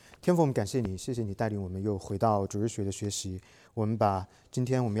天父，我们感谢你，谢谢你带领我们又回到主日学的学习。我们把今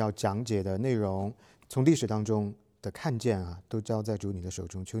天我们要讲解的内容，从历史当中的看见都交在主你的手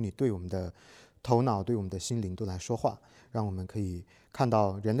中。求你对我们的头脑、对我们的心灵都来说话，让我们可以看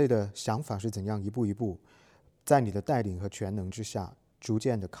到人类的想法是怎样一步一步，在你的带领和全能之下，逐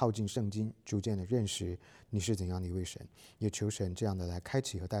渐的靠近圣经，逐渐的认识你是怎样的一位神。也求神这样的来开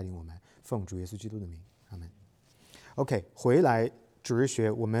启和带领我们，奉主耶稣基督的名，阿们。OK， 回来主日学，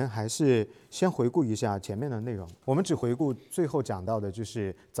我们还是先回顾一下前面的内容。我们只回顾最后讲到的就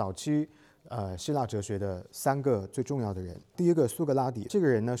是早期希腊哲学的三个最重要的人。第一个苏格拉底，这个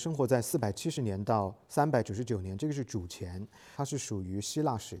人呢生活在470年到399年，这个是主前，他是属于希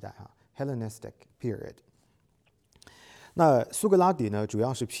腊时代Hellenistic period。那苏格拉底呢，主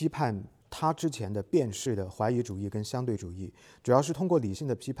要是批判他之前的辨识的怀疑主义跟相对主义，主要是通过理性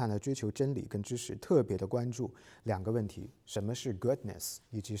的批判来追求真理跟知识，特别的关注两个问题：什么是 goodness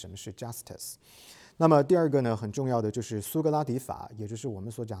以及什么是 justice。那么第二个呢，很重要的就是苏格拉底法，也就是我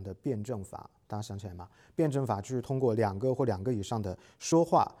们所讲的辩证法。大家想起来吗？辩证法就是通过两个或两个以上的说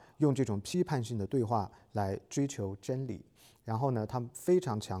话，用这种批判性的对话来追求真理。然后呢，他们非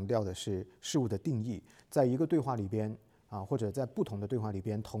常强调的是事物的定义，在一个对话里边或者在不同的对话里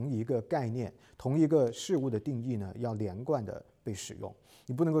边，同一个概念、同一个事物的定义呢，要连贯的被使用。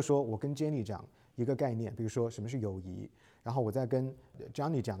你不能够说我跟 Jenny 讲一个概念，比如说什么是友谊，然后我在跟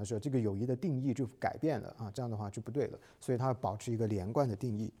Johnny 讲的时候，这个友谊的定义就改变了这样的话就不对了。所以它要保持一个连贯的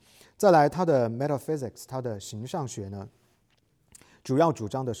定义。再来，它的 metaphysics， 它的形上学呢，主要主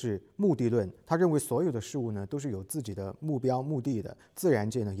张的是目的论，他认为所有的事物呢都是有自己的目标目的的，自然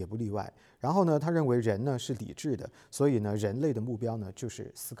界呢也不例外。然后呢，他认为人呢是理智的，所以呢人类的目标呢就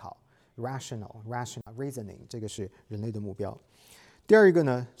是思考 rational reasoning， 这个是人类的目标。第二一个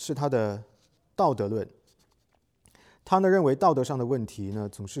呢是他的道德论，他呢认为道德上的问题呢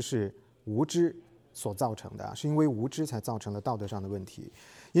总是无知所造成的，是因为无知才造成了道德上的问题。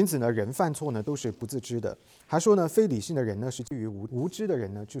因此呢，人犯错呢都是不自知的。还说呢，非理性的人呢是基于无知的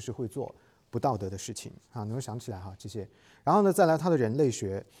人呢，就是会做不道德的事情能够想起来这些。然后呢，再来他的人类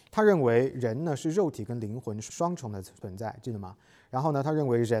学，他认为人呢是肉体跟灵魂双重的存在，记得吗？然后呢，他认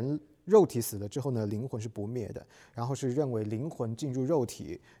为人肉体死了之后呢，灵魂是不灭的，然后是认为灵魂进入肉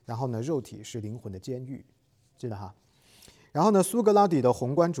体，然后呢，肉体是灵魂的监狱，记得哈。然后呢，苏格拉底的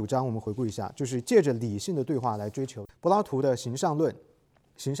宏观主张我们回顾一下，就是借着理性的对话来追求。柏拉图的形上论、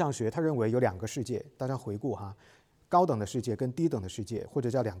形上学，他认为有两个世界，大家回顾高等的世界跟低等的世界，或者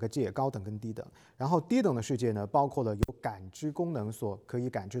叫两个界，高等跟低等。然后低等的世界呢，包括了有感知功能所可以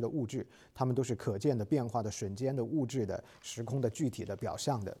感知的物质，它们都是可见的、变化的、瞬间的物质的、时空的、具体的、表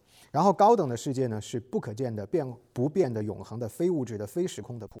象的。然后高等的世界呢，是不可见的、不变的、永恒的、非物质的、非时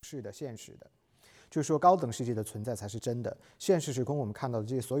空的、普世的、现实的。就是说高等世界的存在才是真的，现实时空我们看到的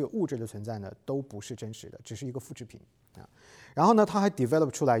这些所有物质的存在呢，都不是真实的，只是一个复制品然后呢，他还 develop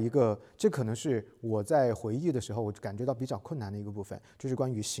出来一个，这可能是我在回忆的时候我感觉到比较困难的一个部分，就是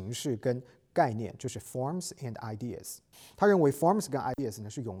关于形式跟概念，就是 forms and ideas。他认为 forms 跟 ideas 呢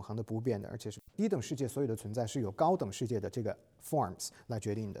是永恒的、不变的，而且是低等世界所有的存在是由高等世界的这个 forms 来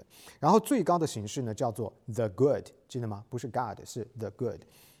决定的。然后最高的形式呢叫做 the good， 记得吗？不是 God， 是 the good。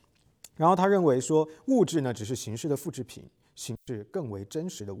然后他认为说，物质呢只是形式的复制品，形式更为真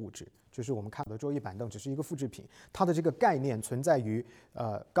实的物质，就是我们看到的桌椅板凳只是一个复制品，它的这个概念存在于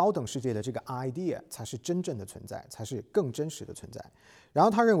高等世界的这个 idea 才是真正的存在，才是更真实的存在。然后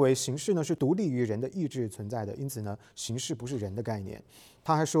他认为形式呢是独立于人的意志存在的，因此呢形式不是人的概念。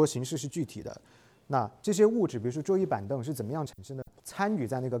他还说形式是具体的，那这些物质比如说桌椅板凳是怎么样产生的，参与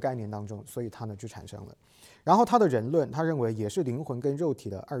在那个概念当中，所以它呢就产生了。然后他的人论，他认为也是灵魂跟肉体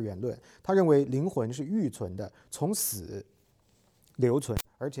的二元论。他认为灵魂是预存的，从死留存，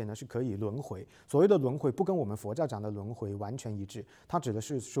而且呢是可以轮回。所谓的轮回不跟我们佛教讲的轮回完全一致，它指的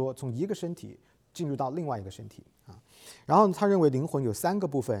是说从一个身体进入到另外一个身体然后他认为灵魂有3个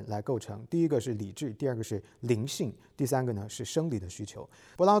部分来构成，第一个是理智，第二个是灵性，第三个呢是生理的需求。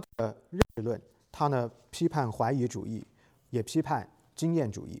柏拉图的认识论，他呢批判怀疑主义，也批判经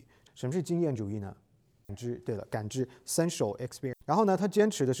验主义。什么是经验主义呢？感知 sensual experience。 然后呢，他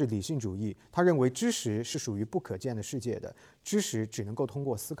坚持的是理性主义，他认为知识是属于不可见的世界的，知识只能够通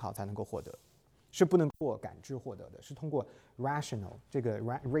过思考才能够获得，是不能通过感知获得的，是通过 rational 这个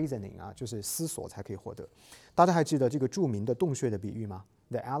reasoning 就是思索才可以获得。大家还记得这个著名的洞穴的比喻吗？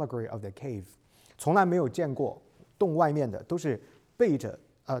 The allegory of the cave。 从来没有见过洞外面的，都是背着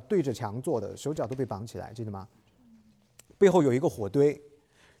对着墙坐的，手脚都被绑起来，记得吗？背后有一个火堆，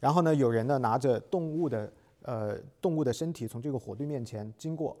然后呢，有人呢拿着动物的身体从这个火堆面前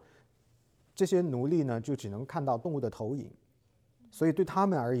经过，这些奴隶呢就只能看到动物的投影，所以对他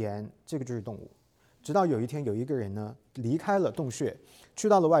们而言，这个就是动物。直到有一天，有一个人呢离开了洞穴，去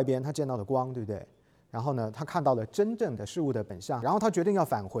到了外边，他见到了光，对不对？然后呢，他看到了真正的事物的本相，然后他决定要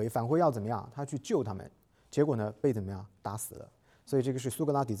返回要怎么样？他去救他们，结果呢被怎么样打死了。所以这个是苏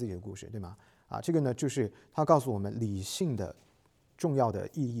格拉底自己的故事，对吗？这个呢就是他告诉我们理性的重要的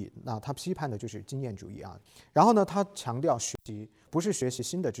意义。那他批判的就是经验主义啊。然后呢，他强调学习不是学习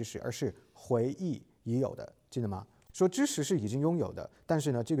新的知识，而是回忆已有的，记得吗？说知识是已经拥有的，但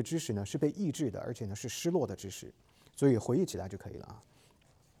是呢，这个知识呢是被抑制的，而且呢是失落的知识，所以回忆起来就可以了啊。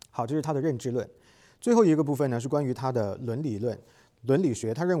好，这是他的认知论。最后一个部分呢是关于他的伦理论、伦理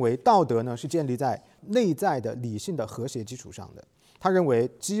学。他认为道德呢是建立在内在的理性的和谐基础上的。他认为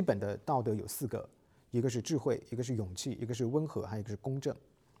基本的道德有4个，一个是智慧，一个是勇气，一个是温和，还有一个是公正，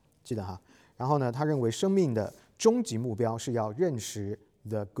记得哈。然后呢，他认为生命的终极目标是要认识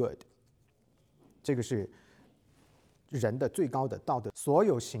the good， 这个是人的最高的道德，所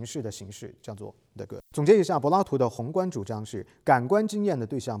有形式的形式叫做 the good。总结一下，柏拉图的宏观主张是：感官经验的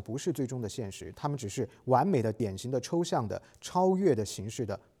对象不是最终的现实，它们只是完美的、典型的、抽象的、超越的形式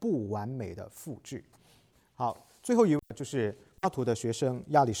的不完美的复制。好，最后一位就是柏拉图的学生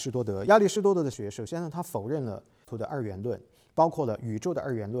亚里士多德。亚里士多德的学，首先呢，他否认了图的二元论，包括了宇宙的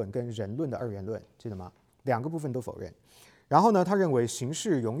二元论跟人论的二元论，记得吗？2个部分都否认。然后呢，他认为形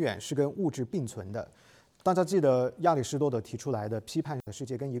式永远是跟物质并存的。大家记得亚里士多德提出来的批判的世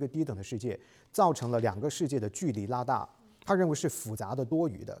界跟一个低等的世界，造成了2个世界的距离拉大。他认为是复杂的、多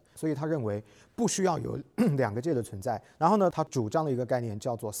余的，所以他认为不需要有2个界的存在。然后呢，他主张了一个概念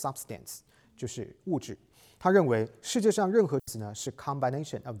叫做 substance， 就是物质。他认为世界上任何词呢是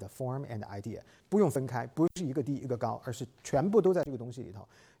combination of the form and idea， 不用分开，不是一个低一个高，而是全部都在这个东西里头。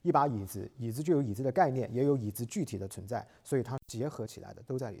一把椅子，椅子就有椅子的概念，也有椅子具体的存在，所以它结合起来的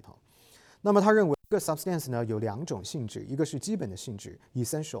都在里头。那么他认为这个 substance 呢有2种性质，一个是基本的性质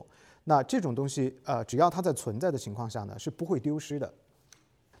essential， 那这种东西只要它在存在的情况下呢是不会丢失的。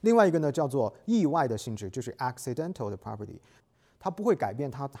另外一个呢叫做意外的性质，就是 accidental 的 property， 它不会改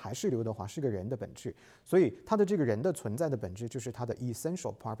变，它还是刘德华是个人的本质，所以它的这个人的存在的本质就是它的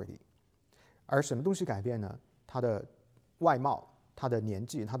essential property。 而什么东西改变呢？它的外貌、它的年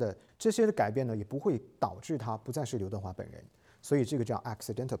纪、它的这些的改变呢也不会导致它不再是刘德华本人，所以这个叫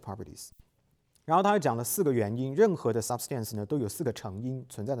accidental properties。然后他还讲了4个原因，任何的 substance 呢都有4个成因，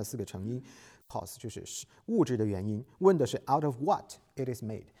存在的4个成因。cause 就是物质的原因，问的是 out of what it is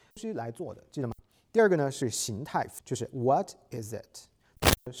made， 是来做的，记得吗？第2个呢是形态，就是 what is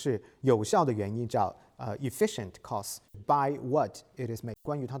it， 是有效的原因，叫efficient cause by what it is made，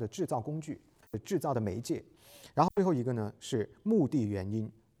 关于它的制造工具、制造的媒介。然后最后一个呢是目的原因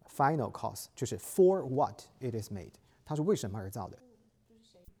final cause， 就是 for what it is made， 它是为什么而造的。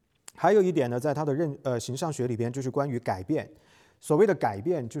还有一点呢，在他的形上学里边，就是关于改变。所谓的改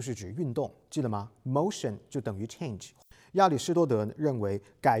变就是指运动，记得吗？ Motion 就等于 change。亚里士多德认为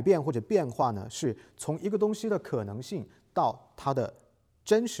改变或者变化呢，是从一个东西的可能性到它的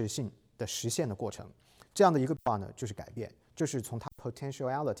真实性的实现的过程。这样的一个变化呢，就是改变，就是从它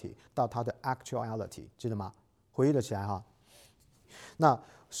potentiality 到它的 actuality， 记得吗？回忆得起来哈。那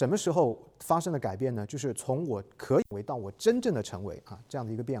什么时候发生的改变呢？就是从我可以为到我真正的成为这样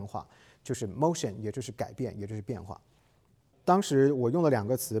的一个变化，就是 motion， 也就是改变，也就是变化。当时我用了2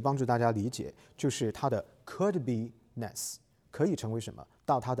个词帮助大家理解，就是它的 could be-ness 可以成为什么，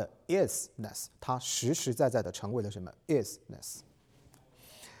到它的 is-ness 它实实在在的成为了什么 is-ness。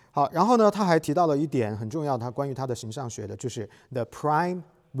好，然后呢，他还提到了一点很重要的，他关于他的形上学的，就是 the prime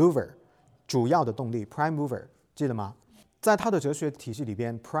mover 主要的动力 prime mover， 记得吗？在他的哲学体系里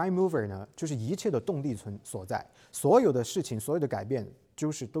边 prime mover 呢就是一切的动力所在，所有的事情，所有的改变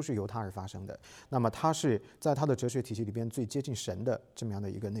都是由他而发生的。那么他是在他的哲学体系里边最接近神的这么样的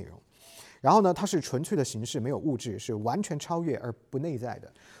一个内容。然后呢，它是纯粹的形式，没有物质，是完全超越而不内在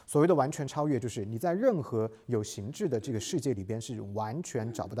的。所谓的完全超越，就是你在任何有形质的这个世界里边是完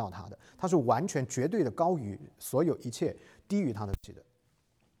全找不到它的，它是完全绝对的高于所有一切，低于它的东西的。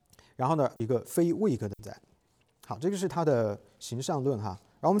然后呢，一个非位格的在。好，这个是他的形上论哈。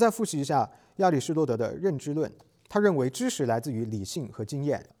然后我们再复习一下亚里士多德的认知论。他认为知识来自于理性和经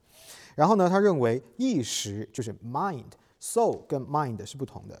验。然后呢，他认为意识就是 mind。Soul 跟 mind 是不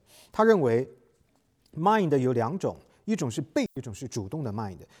同的。他认为 mind 有2种，一种是被，一种是主动的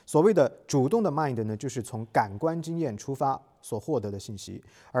mind。所谓的主动的 mind 呢，就是从感官经验出发所获得的信息，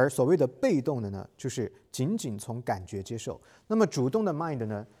而所谓的被动的呢，就是仅仅从感觉接受。那么主动的 mind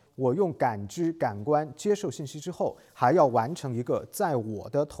呢，我用感知、感官接受信息之后，还要完成一个在我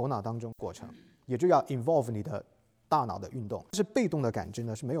的头脑当中过程，也就要 involve 你的大脑的运动。但是被动的感知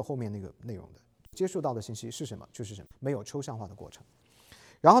呢，是没有后面那个内容的。接受到的信息是什么就是什么，没有抽象化的过程。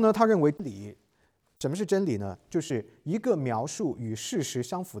然后呢，他认为什么是真理呢？就是一个描述与事实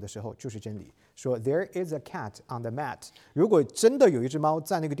相符的时候就是真理。说 There is a cat on the mat， 如果真的有一只猫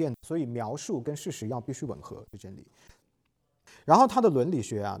在那个店，所以描述跟事实必须吻合是真理。然后他的伦理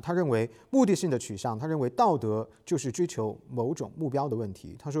学他认为目的性的取向，他认为道德就是追求某种目标的问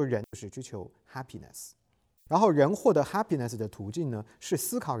题。他说人就是追求 happiness， 然后人获得 happiness 的途径呢是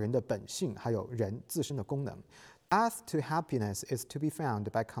思考人的本性，还有人自身的功能。Path to happiness is to be found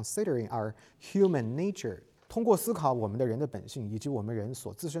by considering our human nature。 通过思考我们的人的本性以及我们人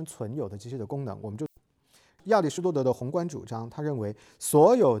所自身存有的这些的功能，我们就亚里士多德的宏观主张，他认为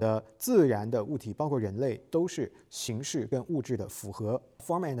所有的自然的物体包括人类都是形式跟物质的符合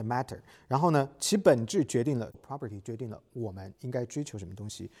form and matter， 然后呢其本质决定了 property， 决定了我们应该追求什么东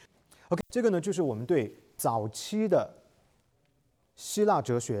西。 OK， 这个呢就是我们对早期的希腊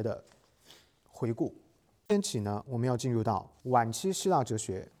哲学的回顾。今天起呢我们要进入到晚期希腊哲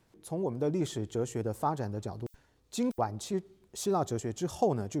学。从我们的历史哲学的发展的角度，经晚期希腊哲学之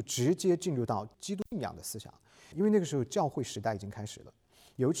后呢，就直接进入到基督信仰的思想，因为那个时候教会时代已经开始了，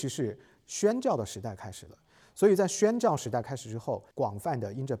尤其是宣教的时代开始了。所以在宣教时代开始之后，广泛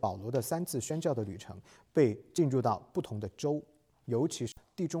的因着保罗的3次宣教的旅程，被进入到不同的州，尤其是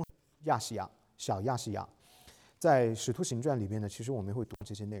地中亚细亚、小亚细亚。在使徒行传里面呢，其实我们会读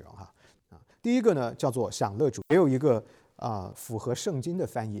这些内容哈。第一个呢叫做享乐主，也有一个符合圣经的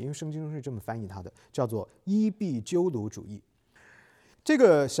翻译，因为圣经中是这么翻译它的，叫做伊壁鸠鲁主义。这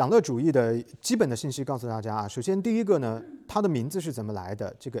个享乐主义的基本的信息告诉大家首先第一个呢，它的名字是怎么来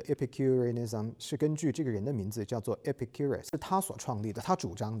的？这个 Epicureanism 是根据这个人的名字叫做 Epicurus， 是他所创立的，他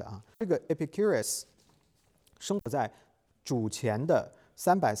主张的这个 Epicurus 生活在主前的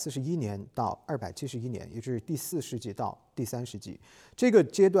341年到271年，也就是第4世纪到第3世纪。这个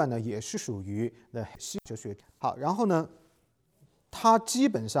阶段呢，也是属于西哲学。好，然后呢，它基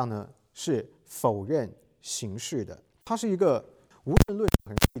本上呢是否认形式的，它是一个无神论者，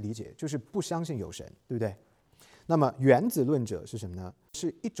很容易理解，就是不相信有神，对不对？那么原子论者是什么呢？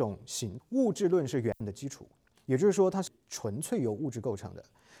是一种物质论是原子的基础，也就是说它是纯粹由物质构成的。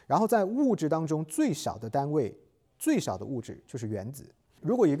然后在物质当中最小的单位、最小的物质就是原子。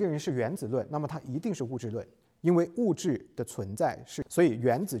如果一个人是原子论，那么他一定是物质论，因为物质的存在所以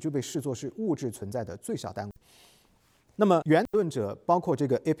原子就被视作是物质存在的最小单位。那么原子论者包括这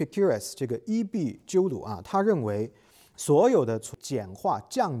个 Epicurus 这个伊壁鸠鲁他认为所有的简化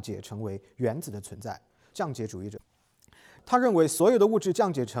降解成为原子的存在，降解主义者。他认为所有的物质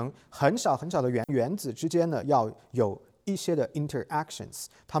降解成很小很小的原子之间呢，要有一些的 interactions，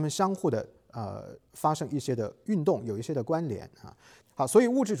 它们相互的发生一些的运动，有一些的关联好，所以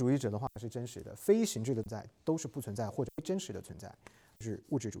物质主义者的话是真实的，非形式的存在都是不存在或者非真实的存在，就是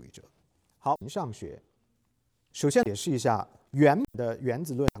物质主义者。好，上学首先解释一下原本的原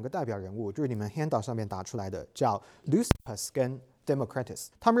子论2个代表人物，就是你们 handout 上面打出来的，叫 Leucippus 跟 Democritus。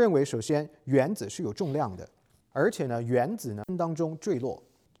他们认为，首先原子是有重量的，而且呢，原子呢当中坠落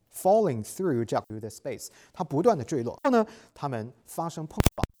 ，falling through the space， 它不断的坠落，然后呢，它们发生碰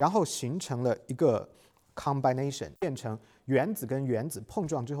撞，然后形成了一个 combination， 变成原子跟原子碰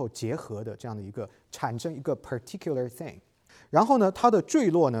撞之后结合的这样的一个，产生一个 particular thing。然后呢，它的坠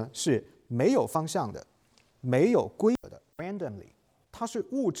落呢是没有方向的，没有规则的 randomly， 它是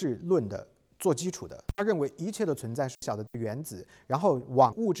物质论的做基础的。他认为一切的存在是小的原子，然后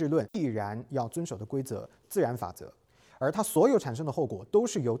往物质论必然要遵守的规则自然法则，而它所有产生的后果都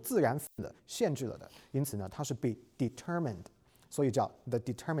是由自然的限制了的，因此呢，它是被 determined， 所以叫 the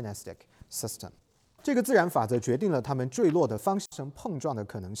deterministic system。这个自然法则决定了它们坠落的方向、碰撞的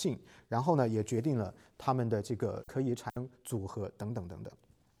可能性，然后呢，也决定了它们的这个可以产生组合等等等等。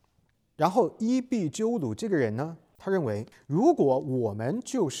然后伊壁鸠鲁这个人呢，他认为如果我们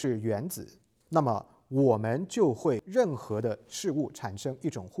就是原子，那么我们就会任何的事物产生一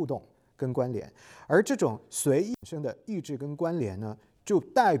种互动跟关联，而这种随意产生的意志跟关联呢，就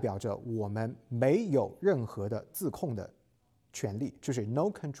代表着我们没有任何的自控的权利，就是 no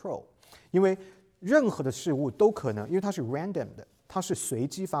control。因为任何的事物都可能，因为它是 random 的，它是随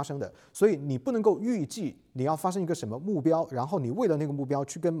机发生的，所以你不能够预计你要发生一个什么目标，然后你为了那个目标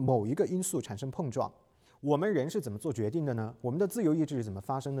去跟某一个因素产生碰撞。我们人是怎么做决定的呢？我们的自由意志是怎么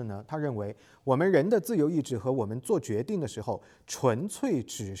发生的呢？他认为我们人的自由意志和我们做决定的时候，纯粹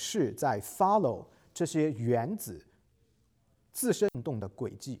只是在 follow 这些原子自身运动的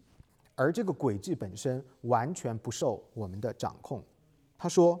轨迹，而这个轨迹本身完全不受我们的掌控。他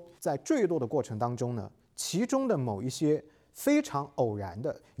说，在坠落的过程当中呢，其中的某一些非常偶然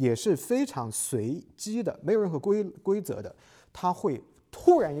的，也是非常随机的，没有任何规则的，它会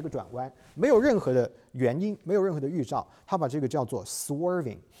突然一个转弯，没有任何的原因，没有任何的预兆，他把这个叫做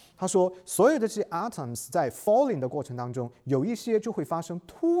swerving。他说，所有的这些 atoms 在 falling 的过程当中，有一些就会发生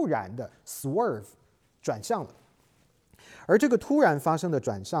突然的 swerve 转向了，而这个突然发生的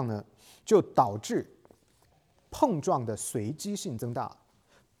转向呢，就导致碰撞的随机性增大，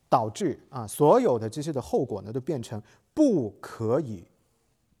导致所有的这些的后果呢，都变成不可以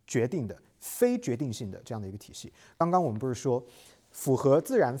决定的、非决定性的这样的一个体系。刚刚我们不是说，符合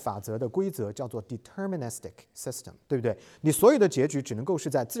自然法则的规则叫做 deterministic system， 对不对？你所有的结局只能够是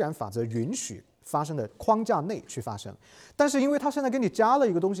在自然法则允许发生的框架内去发生，但是因为它现在给你加了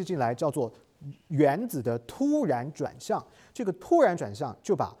一个东西进来，叫做原子的突然转向，这个突然转向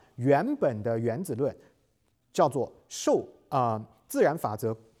就把原本的原子论叫做受自然法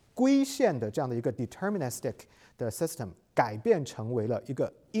则规限的这样的一个 deterministic 的 system 改变成为了一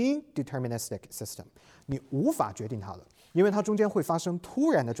个 indeterministic system， 你无法决定它了，因为它中间会发生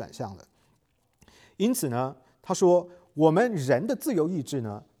突然的转向了。因此呢，他说我们人的自由意志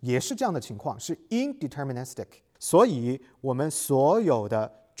呢也是这样的情况，是 indeterministic， 所以我们所有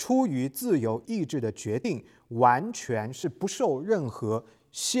的出于自由意志的决定完全是不受任何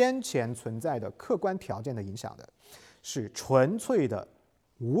先前存在的客观条件的影响的，是纯粹的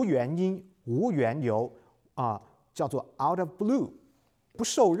无原因、无缘由叫做 out of blue， 不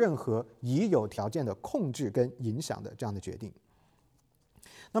受任何已有条件的控制跟影响的这样的决定。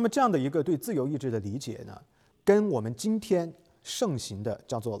那么这样的一个对自由意志的理解呢，跟我们今天盛行的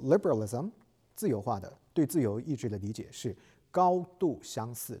叫做 liberalism 自由化的对自由意志的理解是高度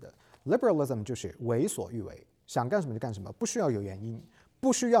相似的。 liberalism 就是为所欲为，想干什么就干什么，不需要有原因，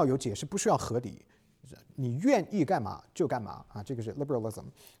不需要有解释，不需要合理，你愿意干嘛就干嘛这个是 liberalism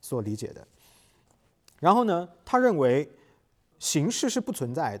所理解的。然后呢，他认为形式是不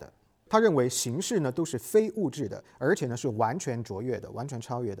存在的，他认为形式呢都是非物质的，而且呢是完全卓越的、完全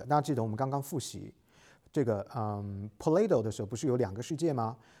超越的。大家记得我们刚刚复习这个Plato 的时候，不是有两个世界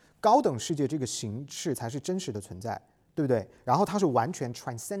吗？高等世界这个形式才是真实的存在，对不对？然后它是完全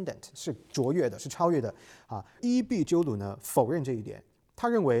transcendent， 是卓越的，是超越的伊壁鸠鲁呢否认这一点，他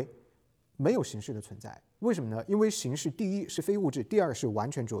认为没有形式的存在。为什么呢？因为形式第一是非物质，第二是完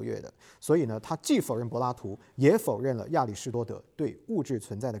全卓越的，所以呢，他既否认柏拉图，也否认了亚里士多德对物质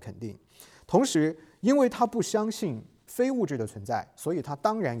存在的肯定。同时，因为他不相信非物质的存在，所以他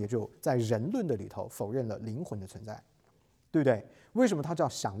当然也就在人论的里头否认了灵魂的存在，对不对？为什么他叫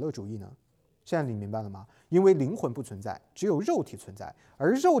享乐主义呢？现在你明白了吗？因为灵魂不存在，只有肉体存在，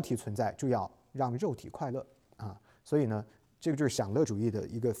而肉体存在就要让肉体快乐所以呢，这个就是享乐主义的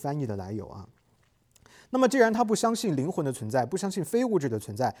一个翻译的来由那么既然他不相信灵魂的存在，不相信非物质的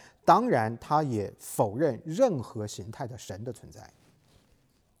存在，当然他也否认任何形态的神的存在，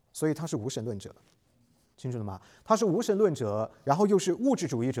所以他是无神论者，清楚了吗？他是无神论者，然后又是物质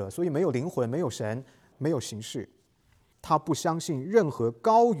主义者，所以没有灵魂，没有神，没有形式，他不相信任何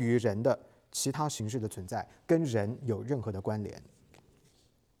高于人的其他形式的存在跟人有任何的关联。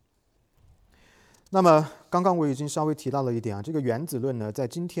那么刚刚我已经稍微提到了一点这个原子论呢，在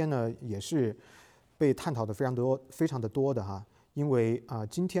今天呢也是被探讨的非常的多的因为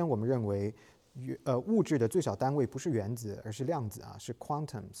今天我们认为物质的最小单位不是原子，而是量子是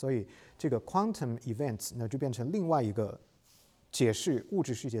quantum， 所以这个 quantum events 呢就变成另外一个解释物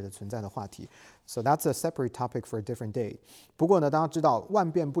质世界的存在的话题。So that's a separate topic for a different day。不过呢，大家知道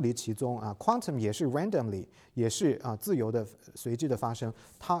万变不离其宗quantum 也是 randomly， 也是自由的随机的发生，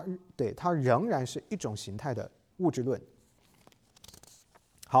它仍然是一种形态的物质论。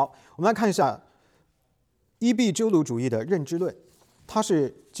好，我们来看一下伊壁鸠鲁主义的认知论，他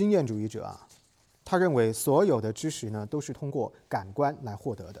是经验主义者他认为所有的知识呢都是通过感官来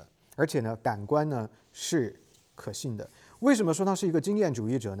获得的，而且呢感官呢是可信的。为什么说他是一个经验主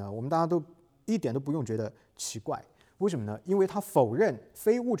义者呢？我们大家都一点都不用觉得奇怪。为什么呢？因为他否认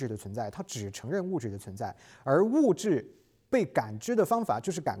非物质的存在，他只承认物质的存在，而物质被感知的方法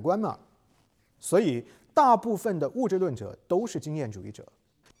就是感官嘛。所以大部分的物质论者都是经验主义者，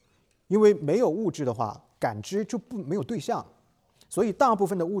因为没有物质的话，感知就没有对象，所以大部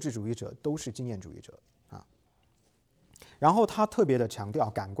分的物质主义者都是经验主义者然后他特别的强调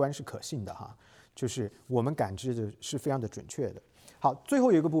感官是可信的就是我们感知的是非常的准确的。好，最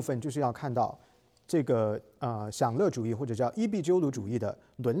后一个部分就是要看到这个享乐主义或者叫伊壁鸠鲁主义的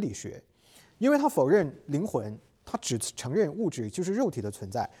伦理学，因为他否认灵魂，他只承认物质就是肉体的存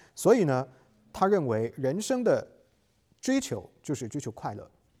在，所以呢，他认为人生的追求就是追求快乐，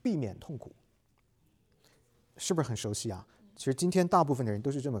避免痛苦。是不是很熟悉其实今天大部分的人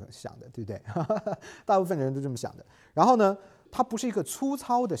都是这么想的，对不对？大部分的人都这么想的。然后呢，他不是一个粗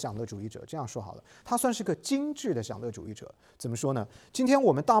糙的享乐主义者，这样说好了，他算是个精致的享乐主义者。怎么说呢？今天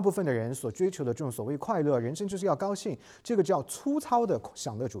我们大部分的人所追求的这种所谓快乐，人生就是要高兴，这个叫粗糙的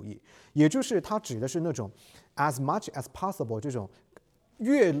享乐主义，也就是它指的是那种 as much as possible 这种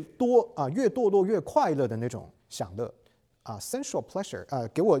越堕落越快乐的那种享乐sensual pleasure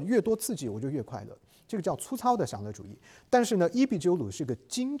给我越多刺激我就越快乐，这个叫粗糙的享乐主义。但是呢，伊壁鸠鲁是个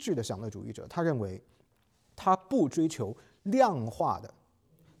精致的享乐主义者，他认为他不追求量化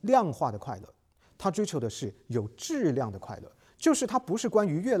的快乐，他追求的是有质量的快乐，就是它不是关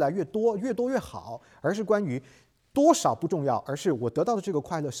于越来越多越好，而是关于多少不重要，而是我得到的这个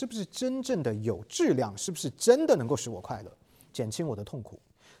快乐是不是真正的有质量，是不是真的能够使我快乐，减轻我的痛苦。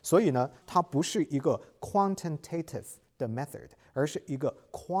所以呢，它不是一个 quantitative 的 method， 而是一个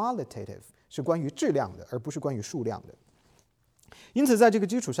qualitative， 是关于质量的，而不是关于数量的。因此在这个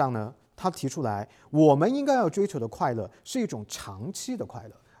基础上呢，他提出来我们应该要追求的快乐是一种长期的快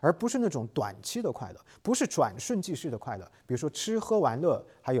乐，而不是那种短期的快乐，不是转瞬即逝的快乐，比如说吃喝玩乐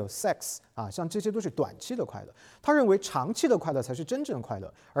还有 sex 像这些都是短期的快乐。他认为长期的快乐才是真正的快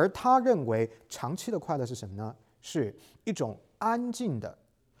乐，而他认为长期的快乐是什么呢？是一种安静的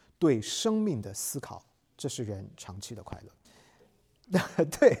对生命的思考，这是人长期的快乐。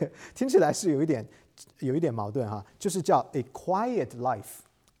对，听起来是有一点矛盾就是叫 a quiet life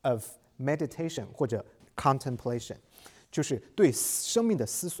of meditation 或者 contemplation， 就是对生命的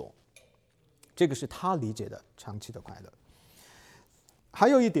思索，这个是他理解的长期的快乐。还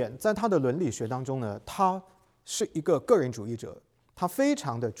有一点，在他的伦理学当中呢，他是一个个人主义者，他非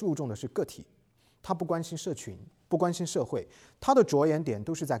常的注重的是个体，他不关心社群，不关心社会，他的着眼点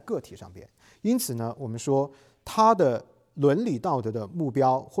都是在个体上边。因此呢，我们说他的伦理道德的目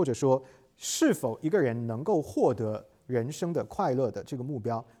标，或者说是否一个人能够获得人生的快乐的这个目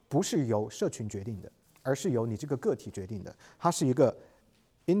标，不是由社群决定的，而是由你这个个体决定的。它是一个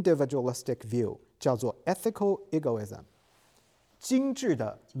individualistic view， 叫做 ethical egoism， 精致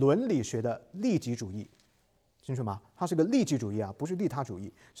的伦理学的利己主义，清楚吗？它是个利己主义不是利他主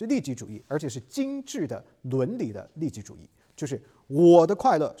义，是利己主义，而且是精致的伦理的利己主义。就是我的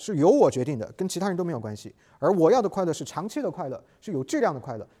快乐是由我决定的，跟其他人都没有关系，而我要的快乐是长期的快乐，是有质量的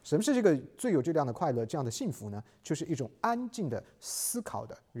快乐。什么是这个最有质量的快乐？这样的幸福呢？就是一种安静的思考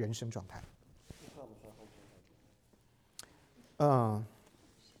的人生状态。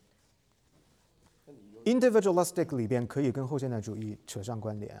individualistic 里边可以跟后现代主义扯上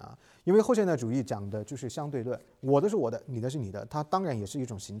关联因为后现代主义讲的就是相对论，我的是我的，你的是你的，它当然也是一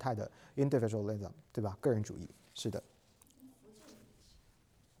种形态的 individualism， 对吧？个人主义，是的。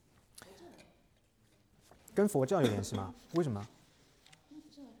跟佛教有联系吗？为什么？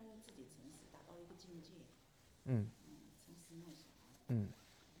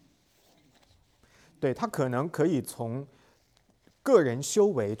对，他可能可以从个人修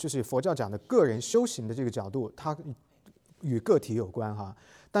为，就是佛教讲的个人修行的这个角度，它与个体有关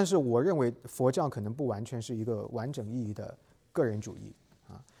但是我认为佛教可能不完全是一个完整意义的个人主义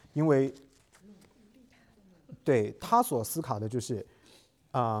因为对他所思考的就是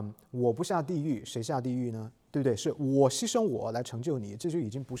我不下地狱，谁下地狱呢？对不对？是我牺牲我来成就你，这就已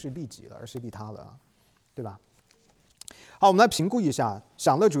经不是利己了，而是利他了对吧？好，我们来评估一下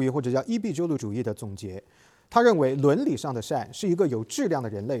享乐主义或者叫伊壁鸠鲁主义的总结。他认为伦理上的善是一个有质量的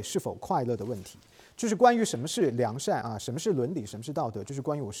人类是否快乐的问题，就是关于什么是良善什么是伦理，什么是道德，就是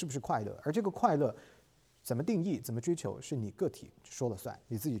关于我是不是快乐。而这个快乐怎么定义，怎么追求，是你个体说了算，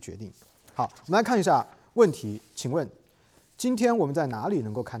你自己决定。好，我们来看一下问题，请问今天我们在哪里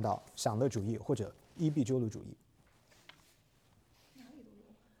能够看到享乐主义或者伊壁鸠鲁主义？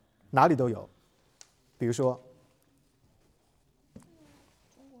哪里都有。比如说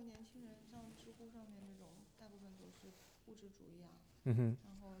中国年轻人像知乎上面那种，大部分都是物质主义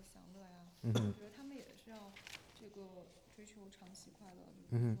然后享乐我觉得他们也是要这个追求长期快乐，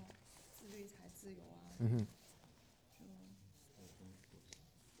比如说自律才自由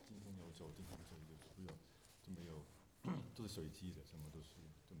都是随机的，什么都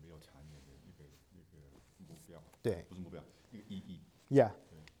没有长远的一个目标。对，不是目标，一个意义。Yeah，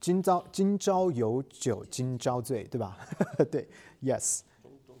 今朝有酒今朝醉，对吧？对 ，Yes。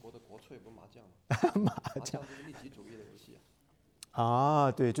中国的国粹不麻将吗？麻将就是利己主义的游戏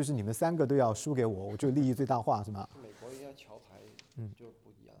对，就是你们三个都要输给我，我就利益最大化，是吗？美国人家桥牌就不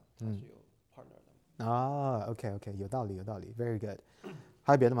一样，它是有 partner 的。OK， 有道理，Very good。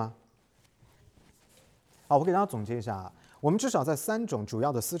还有别的吗？好，我给大家总结一下我们至少在3种主要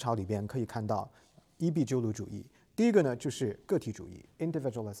的思潮里边可以看到伊壁鸠鲁主义。第一个呢就是个体主义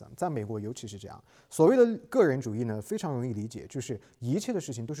individualism， 在美国尤其是这样。所谓的个人主义呢非常容易理解，就是一切的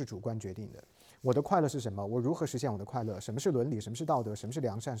事情都是主观决定的。我的快乐是什么？我如何实现我的快乐？什么是伦理？什么是道德？什么是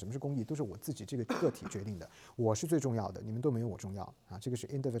良善？什么是公义？都是我自己这个个体决定的。我是最重要的，你们都没有我重要啊！这个是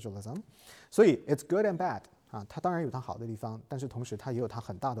individualism。所以 it's good and bad 啊，它当然有它好的地方，但是同时它也有它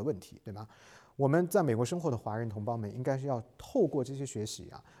很大的问题，对吗？我们在美国生活的华人同胞们，应该是要透过这些学习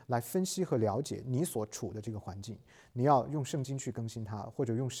啊，来分析和了解你所处的这个环境。你要用圣经去更新它，或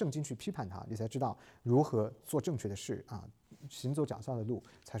者用圣经去批判它，你才知道如何做正确的事啊，行走脚下的路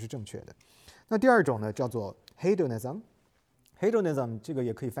才是正确的。那第二种呢，叫做 hedonism。hedonism 这个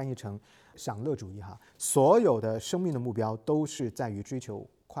也可以翻译成享乐主义哈。所有的生命的目标都是在于追求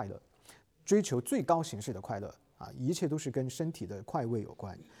快乐，追求最高形式的快乐啊，一切都是跟身体的快慰有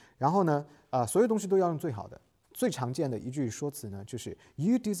关。然后呢，所有东西都要用最好的。最常见的一句说辞呢，就是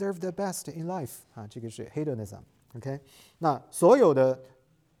 "You deserve the best in life" 啊，这个是 hedonism。OK， 那所有的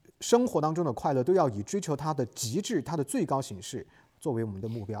生活当中的快乐都要以追求它的极致、它的最高形式作为我们的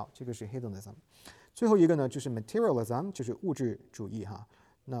目标，这个是 hedonism。最后一个呢，就是 materialism， 就是物质主义哈。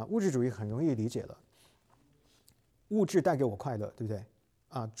那物质主义很容易理解了，物质带给我快乐，对不对？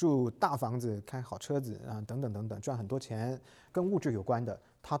啊，住大房子、开好车子啊，等等等等，赚很多钱，跟物质有关的，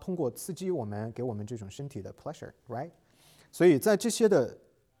它通过刺激我们，给我们这种身体的 pleasure，right？ 所以在这些的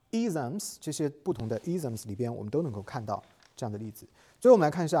isms， 这些不同的 isms 里边，我们都能够看到这样的例子。最后我们来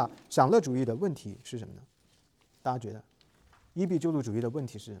看一下享乐主义的问题是什么呢？大家觉得伊壁鸠鲁主义的问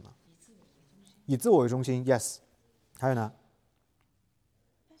题是什么？以自我为中心 ，yes。还有呢？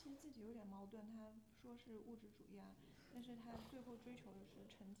他其实自己有点矛盾，他说是物质主义啊，但是他最后追求的是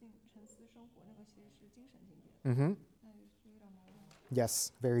沉思生活，那个其实是精神境界。嗯哼。那有点矛盾。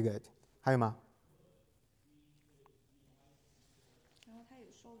Yes, very good。还有吗？然后他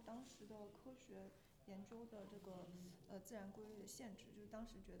也受当时的科学研究的这个自然规律的限制，就是当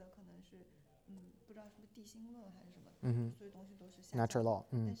时觉得可能是不知道是不是地心论还是什么，所有东西都是下降 Natural law，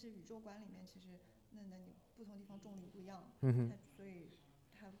但是宇宙观里面其实那你不同地方重力不一样，所以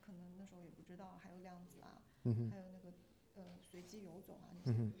他可能那时候也不知道还有量子啊，还有那个随机游走啊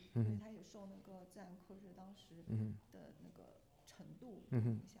那些，所以他也受那个自然科学当时的那个程度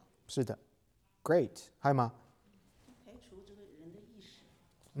影响。是的 ，Great。还有吗？排除这个人的意识，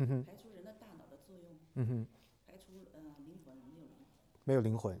排除人的大脑的作用，排除灵魂没有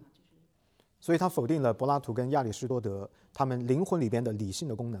灵魂，所以他否定了柏拉图跟亚里士多德他们灵魂里边的理性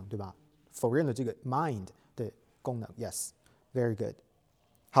的功能，对吧？否认了这个 mind 的功能。Yes, very good。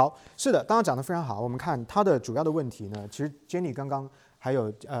好，是的，刚刚讲得非常好。我们看他的主要的问题呢，其实 Jenny 刚刚还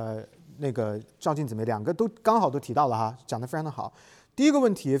有那个赵静姊妹两个都刚好都提到了哈，讲得非常的好。第一个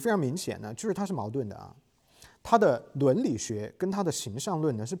问题非常明显呢，就是它是矛盾的啊。它的伦理学跟它的形上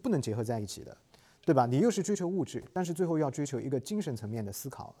论呢是不能结合在一起的，对吧？你又是追求物质，但是最后要追求一个精神层面的思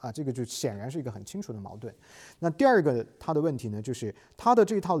考啊，这个就显然是一个很清楚的矛盾。那第二个它的问题呢，就是它的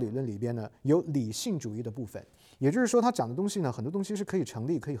这一套理论里边呢有理性主义的部分，也就是说它讲的东西呢很多东西是可以成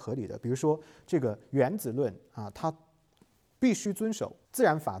立、可以合理的，比如说这个原子论啊，它必须遵守自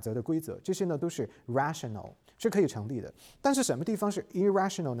然法则的规则，这些呢都是 rational， 是可以成立的。但是什么地方是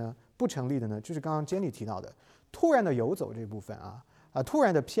irrational 呢？不成立的呢，就是刚刚 Jenny 提到的突然的游走这部分啊，突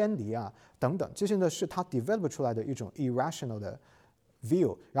然的偏离啊等等，这些呢是它 develop 出来的一种 irrational 的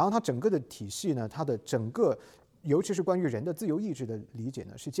view。然后它整个的体系呢，它的整个尤其是关于人的自由意志的理解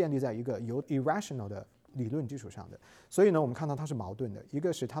呢，是建立在一个有 irrational 的理论基础上的。所以呢，我们看到它是矛盾的，一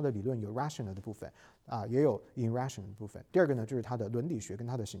个是它的理论有 rational 的部分啊，也有 irrational 的部分。第二个呢，就是它的伦理学跟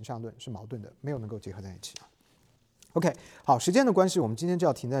它的形上论是矛盾的，没有能够结合在一起。OK， 好，时间的关系，我们今天就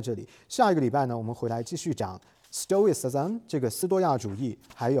要停在这里。下一个礼拜呢，我们回来继续讲 Stoicism 这个斯多亚主义，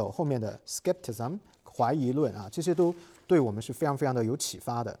还有后面的 Skepticism 怀疑论啊，这些都对我们是非常非常的有启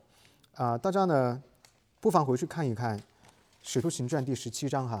发的大家呢不妨回去看一看《使徒行传》第17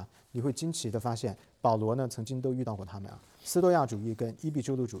章哈，你会惊奇的发现保罗呢曾经都遇到过他们啊，斯多亚主义跟伊壁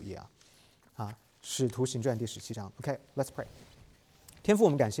鸠鲁主义《使徒行传》第17章。OK，let's pray。天父，我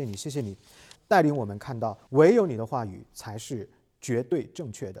们感谢你，谢谢你带领我们看到唯有你的话语才是绝对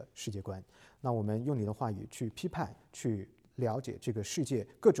正确的世界观。那我们用你的话语去批判，去了解这个世界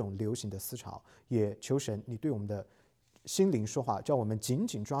各种流行的思潮，也求神你对我们的心灵说话，叫我们紧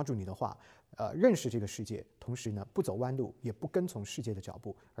紧抓住你的话，认识这个世界，同时呢不走弯路，也不跟从世界的脚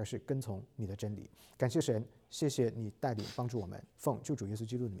步，而是跟从你的真理。感谢神，谢谢你带领帮助我们，奉救主耶稣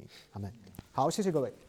基督的名，阿们。好，谢谢各位。